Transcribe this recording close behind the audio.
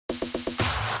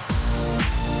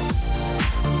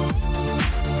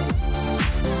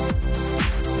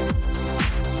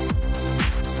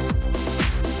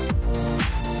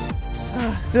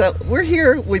So we're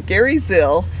here with Gary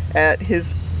Zill at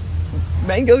his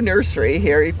mango nursery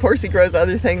here. Of course he grows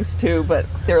other things too, but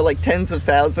there are like tens of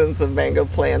thousands of mango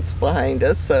plants behind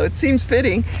us, so it seems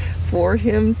fitting for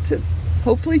him to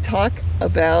hopefully talk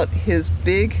about his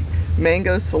big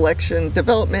mango selection,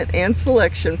 development and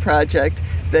selection project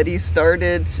that he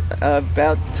started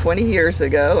about 20 years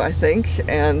ago, I think,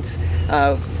 and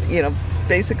you know,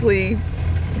 basically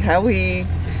how he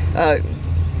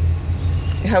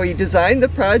designed the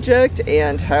project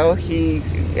and how he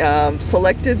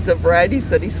selected the varieties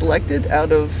that he selected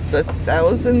out of the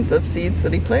thousands of seeds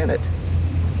that he planted.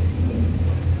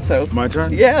 So my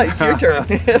turn? Yeah, it's your turn.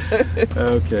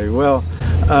 Okay, well,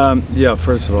 yeah,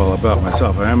 first of all, about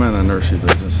myself, I am in a nursery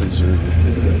business. These are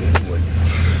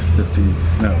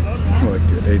like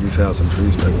 80,000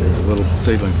 trees back there, little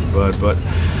seedlings to bud, but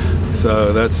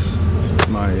so that's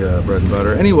my bread and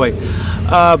butter. Anyway,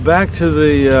 back to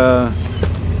the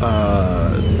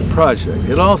project.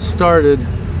 It all started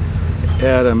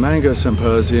at a mango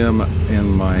symposium in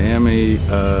Miami.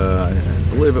 I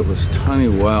believe it was Tony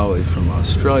Wiley from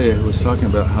Australia who was talking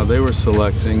about how they were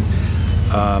selecting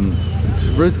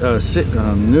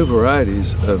new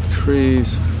varieties of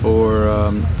trees for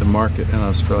the market in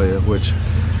Australia, which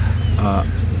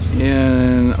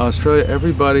in Australia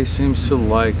everybody seems to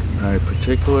like a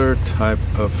particular type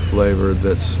of flavor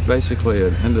that's basically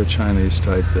an Indo-Chinese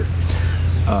type that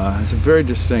has a very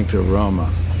distinct aroma.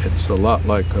 It's a lot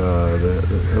like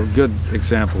a good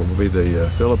example would be the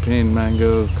Philippine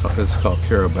mango. It's called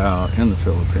Carabao in the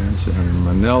Philippines, in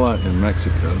Manila in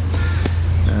Mexico,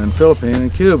 and Philippine in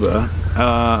Cuba,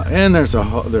 and there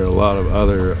are a lot of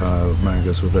other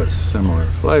mangoes with that similar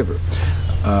flavor.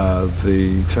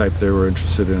 The type they were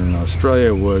interested in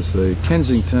Australia was the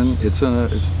Kensington. It's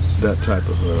that type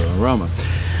of aroma.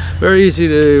 Very easy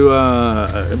to,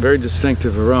 very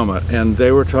distinctive aroma, and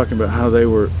they were talking about how they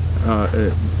were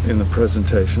in the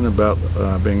presentation about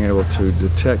being able to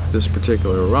detect this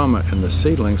particular aroma in the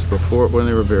seedlings when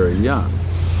they were very young.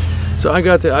 So I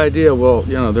got the idea, well,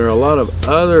 you know, there are a lot of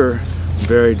other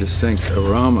very distinct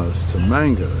aromas to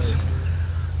mangoes.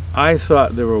 I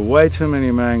thought there were way too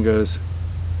many mangoes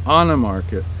on the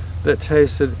market that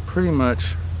tasted pretty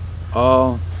much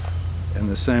all in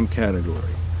the same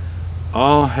category.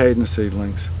 All Hayden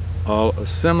seedlings, all a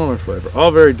similar flavor,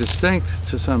 all very distinct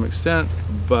to some extent,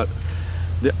 but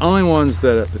the only ones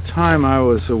that at the time I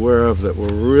was aware of that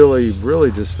were really,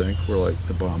 really distinct were like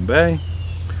the Bombay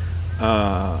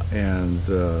and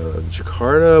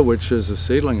Jakarta, which is a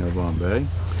seedling of Bombay.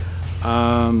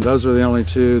 Those were the only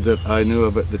two that I knew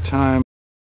of at the time.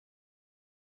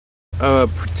 A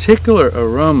particular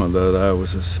aroma that I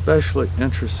was especially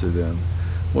interested in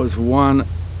was one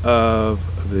of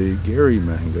the Gary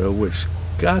mango, which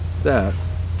got that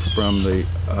from the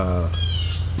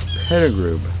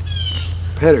Pettigrew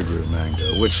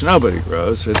mango, which nobody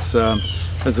grows. It's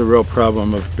has a real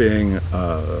problem of being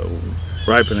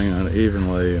ripening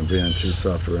unevenly and being too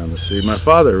soft around the seed. My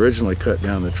father originally cut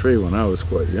down the tree when I was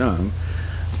quite young,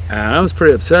 and I was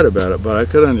pretty upset about it, but I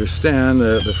could understand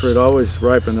that the fruit always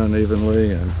ripened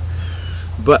unevenly,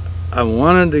 but I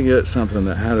wanted to get something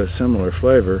that had a similar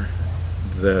flavor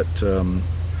that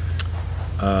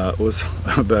was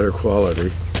a better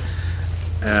quality.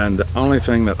 And the only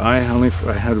thing that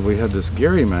we had this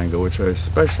Gary mango, which I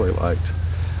especially liked,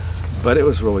 but it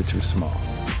was really too small.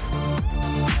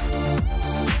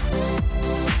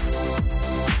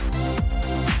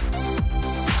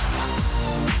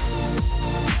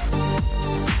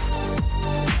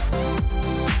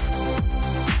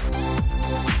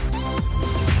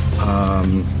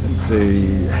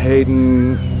 The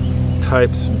Hayden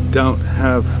types don't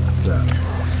have that.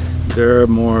 They're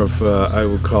more of, I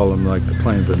would call them like the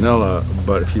plain vanilla,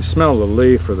 but if you smell the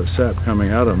leaf or the sap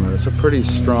coming out of them, it's a pretty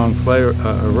strong flavor,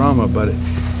 aroma, but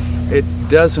it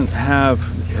doesn't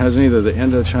has neither the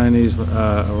Indo-Chinese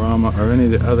aroma or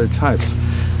any of the other types.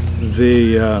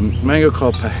 The mango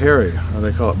called Pahari, or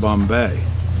they call it Bombay,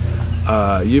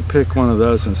 you pick one of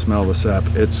those and smell the sap,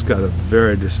 it's got a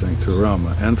very distinct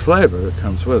aroma and flavor that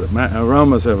comes with it.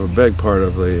 Aromas have a big part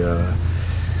of the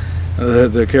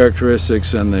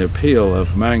characteristics and the appeal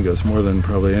of mangoes, more than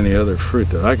probably any other fruit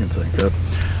that I can think of.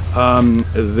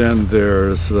 Then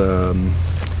there's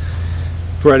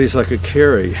varieties like a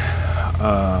Carey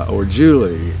or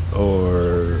Julie,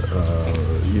 or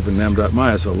even Namdok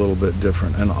Maya is a little bit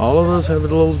different, and all of those have a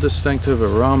little distinctive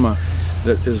aroma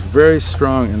that is very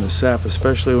strong in the sap,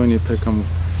 especially when you pick them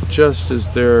just as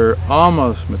they're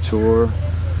almost mature,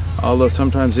 although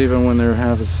sometimes even when they're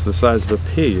half the size of a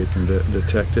pea you can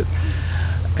detect it.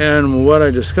 And what I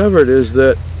discovered is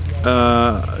that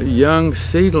young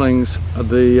seedlings,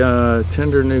 the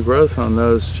tender new growth on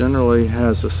those generally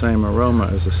has the same aroma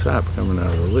as the sap coming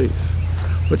out of the leaf,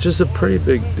 which is a pretty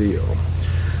big deal.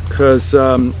 Because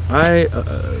I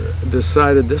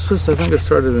decided, this was, I think it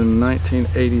started in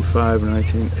 1985,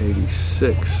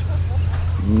 1986.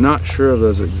 I'm not sure of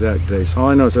those exact dates. All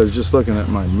I know is I was just looking at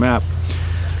my map,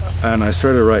 and I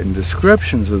started writing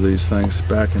descriptions of these things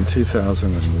back in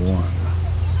 2001.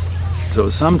 So it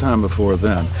was sometime before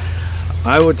then.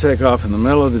 I would take off in the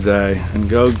middle of the day and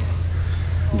go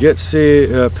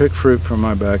pick fruit from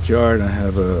my backyard. I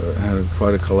had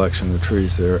quite a collection of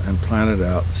trees there, and planted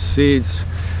out seeds.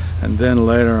 And then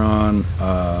later on,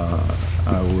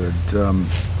 I would,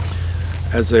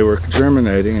 as they were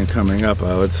germinating and coming up,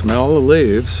 I would smell the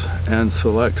leaves and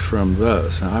select from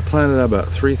those. Now, I planted about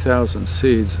 3,000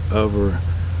 seeds over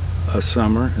a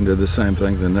summer, and did the same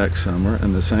thing the next summer,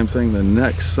 and the same thing the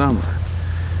next summer.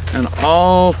 And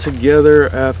all together,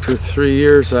 after 3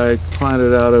 years, I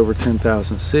planted out over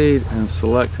 10,000 seed and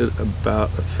selected about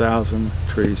 1,000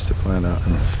 trees to plant out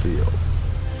in the field.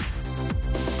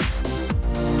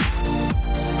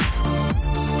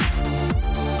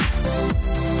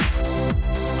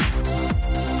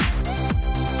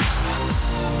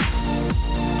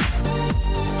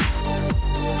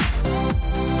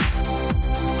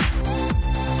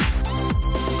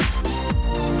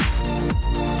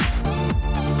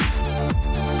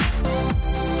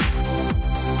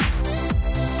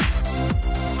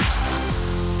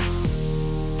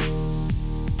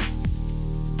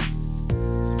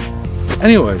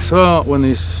 Anyway, so when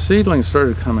these seedlings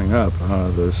started coming up,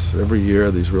 every year,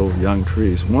 these real young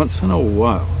trees, once in a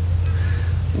while,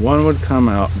 one would come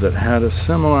out that had a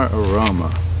similar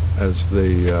aroma as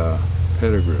the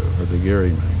Pettigrew or the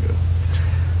Gary mango.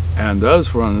 And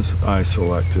those ones I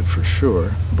selected for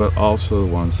sure, but also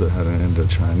the ones that had an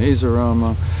Indo-Chinese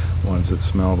aroma, ones that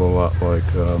smelled a lot like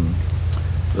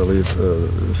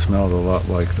smelled a lot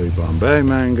like the Bombay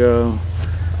mango.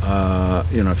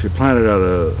 You know, if you planted out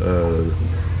a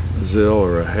Zill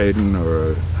or a Hayden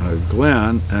or a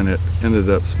Glen, and it ended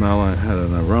up smelling, had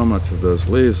an aroma to those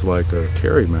leaves like a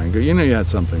Kerry mango, you know you had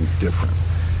something different.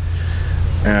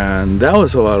 And that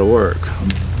was a lot of work.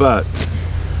 But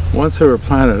once they were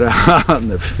planted out in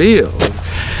the field,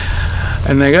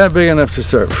 and they got big enough to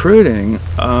start fruiting,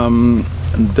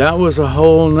 that was a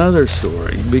whole nother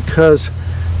story. Because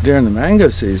during the mango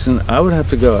season, I would have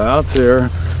to go out there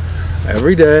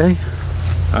every day.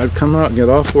 I'd come out, get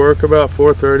off work about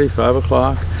 4:30, 5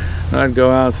 o'clock, and I'd go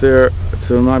out there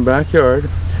to my backyard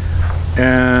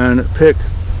and pick,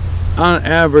 on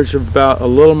average, about a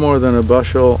little more than a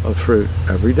bushel of fruit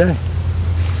every day.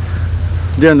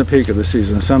 During the peak of the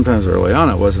season, sometimes early on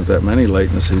it wasn't that many, late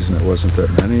in the season it wasn't that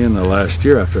many, in the last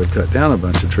year after I'd cut down a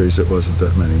bunch of trees it wasn't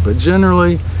that many, but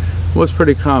generally it was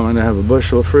pretty common to have a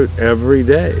bushel of fruit every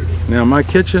day. Now my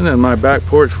kitchen and my back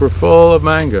porch were full of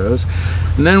mangoes,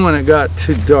 and then when it got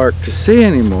too dark to see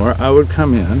anymore, I would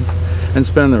come in and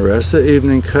spend the rest of the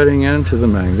evening cutting into the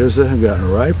mangoes that had gotten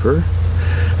riper.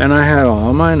 And I had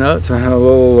all my notes. I had a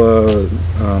little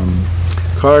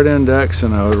card index,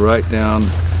 and I would write down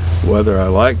whether I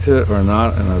liked it or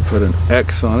not, and I'd put an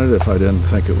X on it if I didn't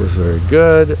think it was very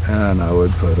good, and I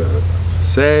would put a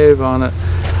save on it.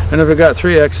 And if I got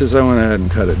 3 X's, I went ahead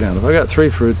and cut it down. If I got 3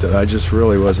 fruit that I just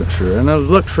really wasn't sure, and I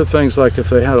looked for things like if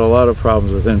they had a lot of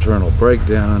problems with internal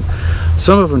breakdown.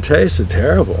 Some of them tasted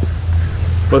terrible.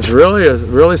 What's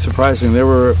really surprising, there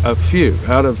were a few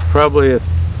out of probably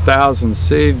 1,000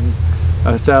 seed,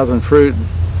 1,000 fruit.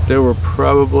 There were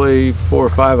probably 4 or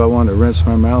 5 I wanted to rinse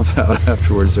my mouth out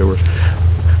afterwards.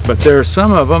 But there are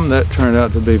some of them that turned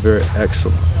out to be very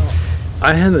excellent.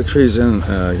 I had the trees in,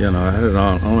 you know, I had it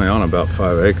only on about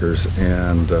 5 acres,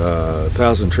 and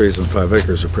 1,000 trees in 5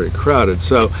 acres are pretty crowded.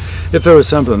 So if there was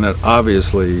something that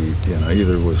obviously, you know,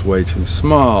 either was way too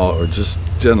small or just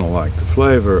didn't like the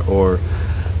flavor, or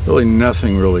really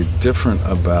nothing really different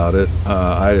about it,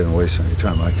 I didn't waste any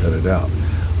time. I cut it out.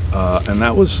 And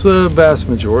that was the vast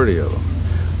majority of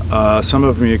them. Some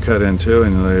of them you cut into,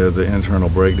 and the internal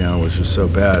breakdown was just so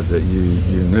bad that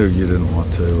you knew you didn't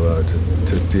want to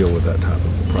deal with that type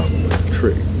of a problem with the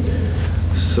tree.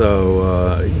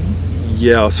 So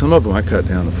yeah, some of them I cut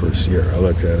down the first year. I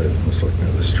looked at it and was like,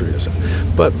 no, this tree isn't.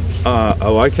 But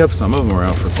I kept some of them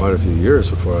around for quite a few years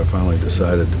before I finally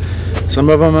decided. Some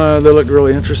of them they looked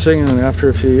really interesting, and after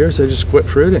a few years they just quit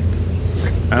fruiting.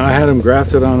 And I had them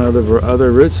grafted on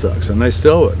other rootstocks, and they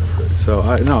still wouldn't fruit. So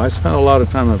I spent a lot of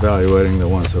time evaluating the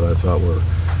ones that I thought were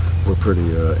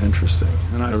pretty interesting.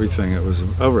 And everything, it was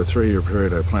over a 3-year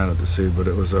period I planted the seed, but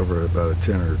it was over about a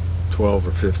 10 or 12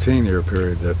 or 15 year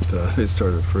period that they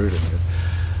started fruiting it.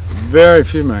 very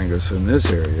few mangoes in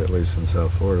this area, at least in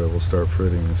South Florida, will start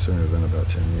fruiting sooner than about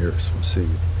 10 years from seed.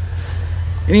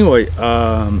 Anyway,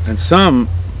 and some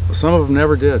of them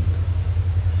never did.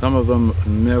 Some of them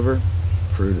never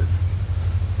fruited.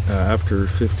 After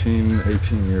 15,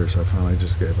 18 years, I finally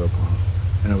just gave up on them.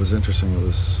 And it was interesting, it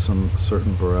was some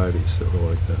certain varieties that were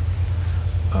like that.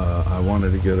 I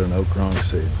wanted to get an oak wrong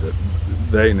seed, but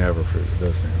they never fruited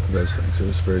those things. It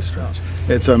was very strange.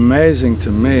 It's amazing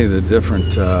to me the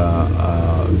different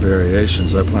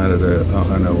variations. I planted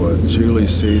a Julie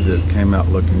seed that came out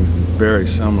looking very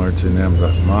similar to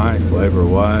Nam.mai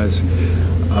flavor-wise.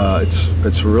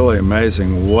 It's really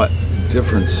amazing what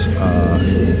difference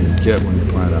you get when you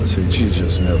plant out seeds. You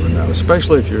just never know,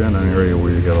 especially if you're in an area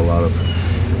where you get a lot of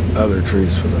other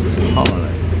trees for them to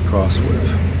pollinate and cross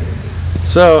with.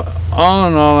 So all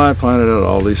in all, I planted out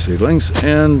all these seedlings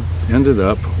and ended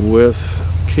up with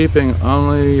keeping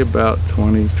only about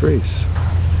 20 trees,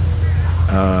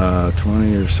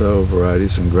 20 or so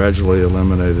varieties, and gradually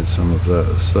eliminated some of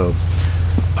those. So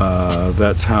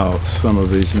that's how some of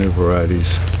these new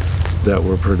varieties that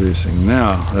we're producing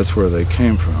now, that's where they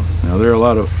came from. Now there are a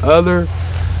lot of other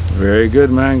very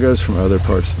good mangoes from other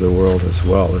parts of the world as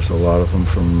well. There's a lot of them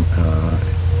from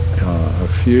a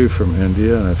few from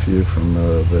India and a few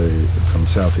from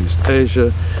Southeast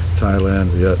Asia, Thailand,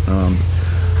 Vietnam,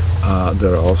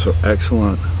 that are also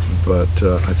excellent. But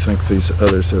I think these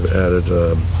others have added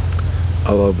a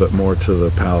little bit more to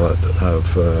the palette of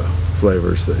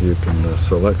flavors that you can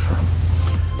select from.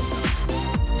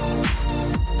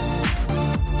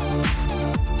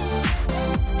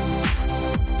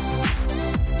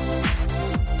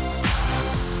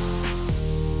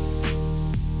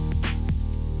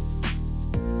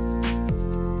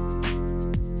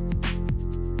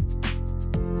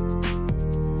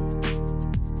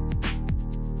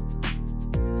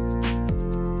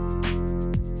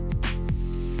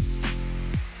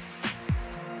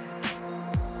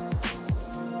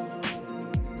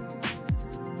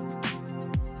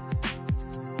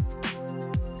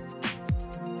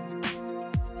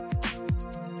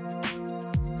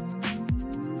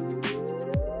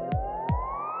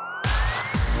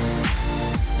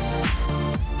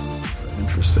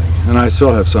 And I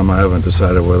still have some I haven't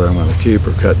decided whether I'm going to keep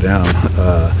or cut down,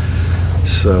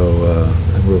 so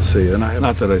we'll see. And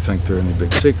not that I think they're any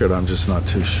big secret, I'm just not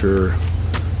too sure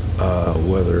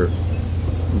whether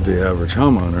the average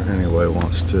homeowner anyway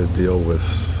wants to deal with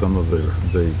some of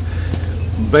the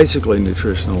basically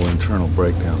nutritional internal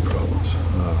breakdown problems.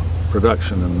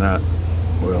 Production and that,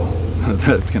 well,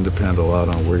 that can depend a lot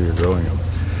on where you're growing them.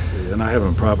 And I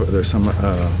haven't there's some,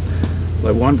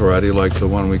 like one variety like the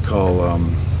one we call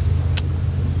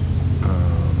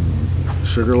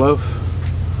Sugarloaf.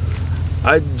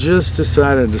 I just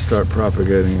decided to start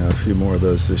propagating a few more of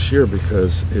those this year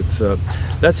because it's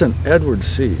that's an Edward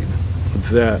seed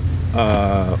that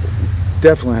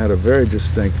definitely had a very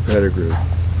distinct pedigree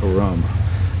aroma,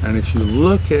 and if you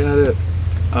look at it,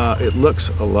 it looks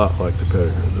a lot like the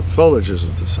pedigree. The foliage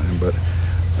isn't the same, but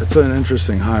it's an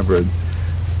interesting hybrid.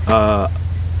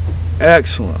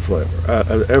 Excellent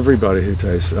flavor. Everybody who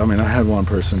tastes it, I mean, I had one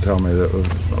person tell me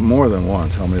that, more than one,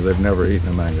 tell me they've never eaten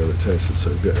a mango that tasted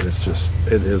so good. It's just,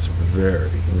 it is very,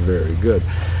 very good.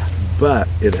 But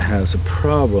it has a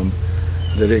problem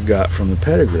that it got from the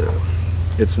pedigree.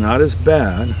 It's not as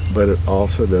bad, but it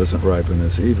also doesn't ripen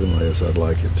as evenly as I'd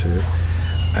like it to.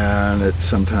 And it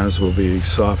sometimes will be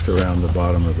soft around the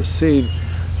bottom of the seed,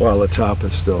 while the top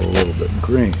is still a little bit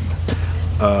green.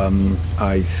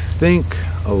 I think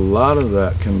a lot of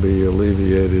that can be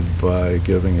alleviated by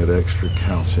giving it extra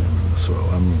calcium in the soil.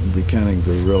 I'm beginning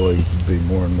to really be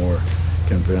more and more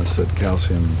convinced that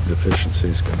calcium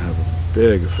deficiencies can have a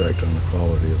big effect on the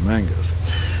quality of mangoes.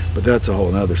 But that's a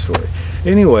whole other story.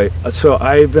 Anyway, so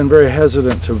I've been very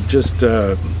hesitant to just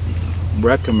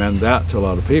recommend that to a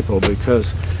lot of people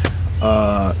because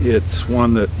it's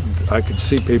one that I could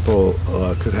see people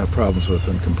could have problems with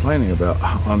and complaining about.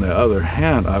 On the other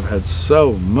hand, I've had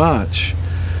so much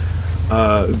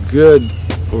good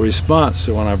response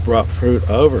to when I brought fruit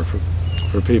over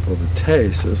for people to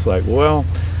taste. It's like, well,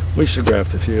 we should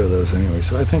graft a few of those anyway.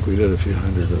 So I think we did a few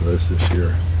hundred of those this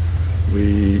year.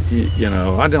 You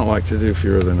know, I don't like to do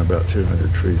fewer than about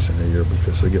 200 trees in a year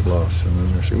because they get lost in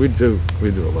the nursery. We do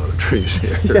a lot of trees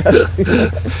here. Yes.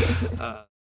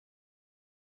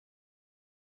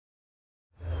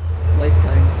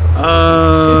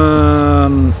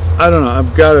 I don't know.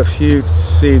 I've got a few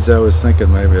seeds I was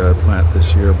thinking maybe I'd plant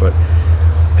this year, but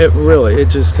it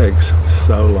just takes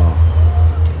so long.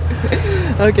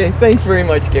 Okay, thanks very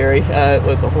much, Gary. It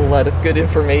was a whole lot of good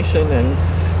information, and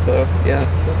so yeah,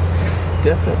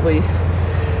 definitely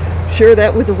share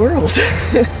that with the world.